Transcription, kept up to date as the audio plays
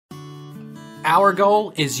Our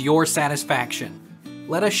goal is your satisfaction.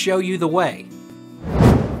 Let us show you the way.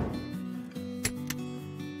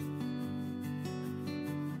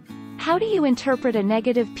 How do you interpret a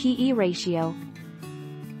negative P/E ratio?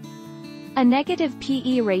 A negative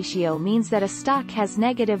P/E ratio means that a stock has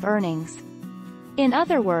negative earnings. In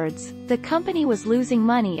other words, the company was losing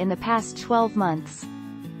money in the past 12 months.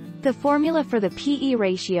 The formula for the P/E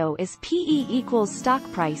ratio is P/E equals stock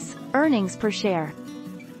price, earnings per share.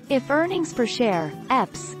 If earnings per share,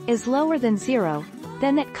 EPS, is lower than 0,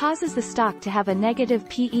 then that causes the stock to have a negative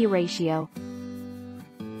P/E ratio.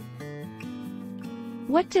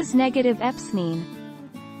 What does negative EPS mean?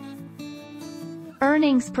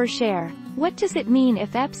 Earnings per share. What does it mean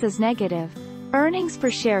if EPS is negative? Earnings per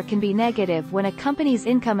share can be negative when a company's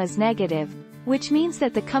income is negative, which means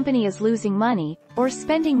that the company is losing money, or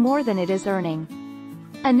spending more than it is earning.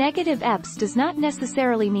 A negative EPS does not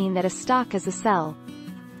necessarily mean that a stock is a sell.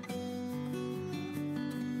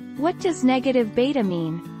 What does negative beta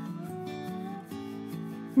mean?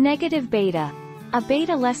 Negative beta. A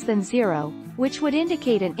beta less than 0, which would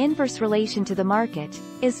indicate an inverse relation to the market,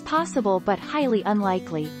 is possible but highly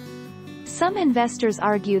unlikely. Some investors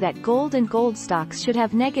argue that gold and gold stocks should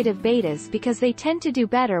have negative betas because they tend to do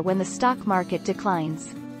better when the stock market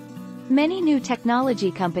declines. Many new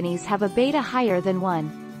technology companies have a beta higher than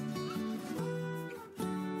 1.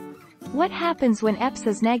 What happens when EPS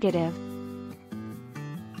is negative?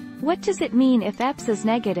 What does it mean if EPS is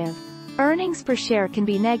negative? Earnings per share can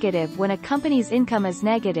be negative when a company's income is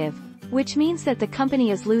negative, which means that the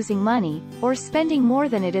company is losing money, or spending more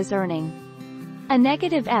than it is earning. A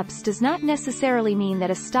negative EPS does not necessarily mean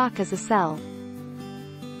that a stock is a sell.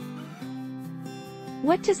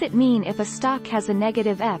 What does it mean if a stock has a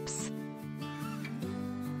negative EPS?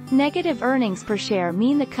 Negative earnings per share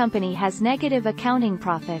mean the company has negative accounting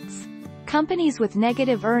profits. Companies with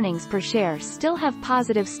negative earnings per share still have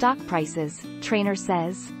positive stock prices, Trainer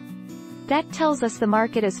says. That tells us the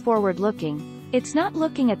market is forward-looking. It's not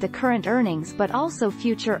looking at the current earnings but also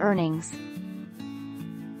future earnings.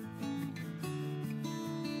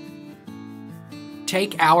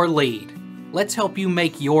 Take our lead. Let's help you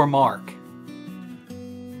make your mark.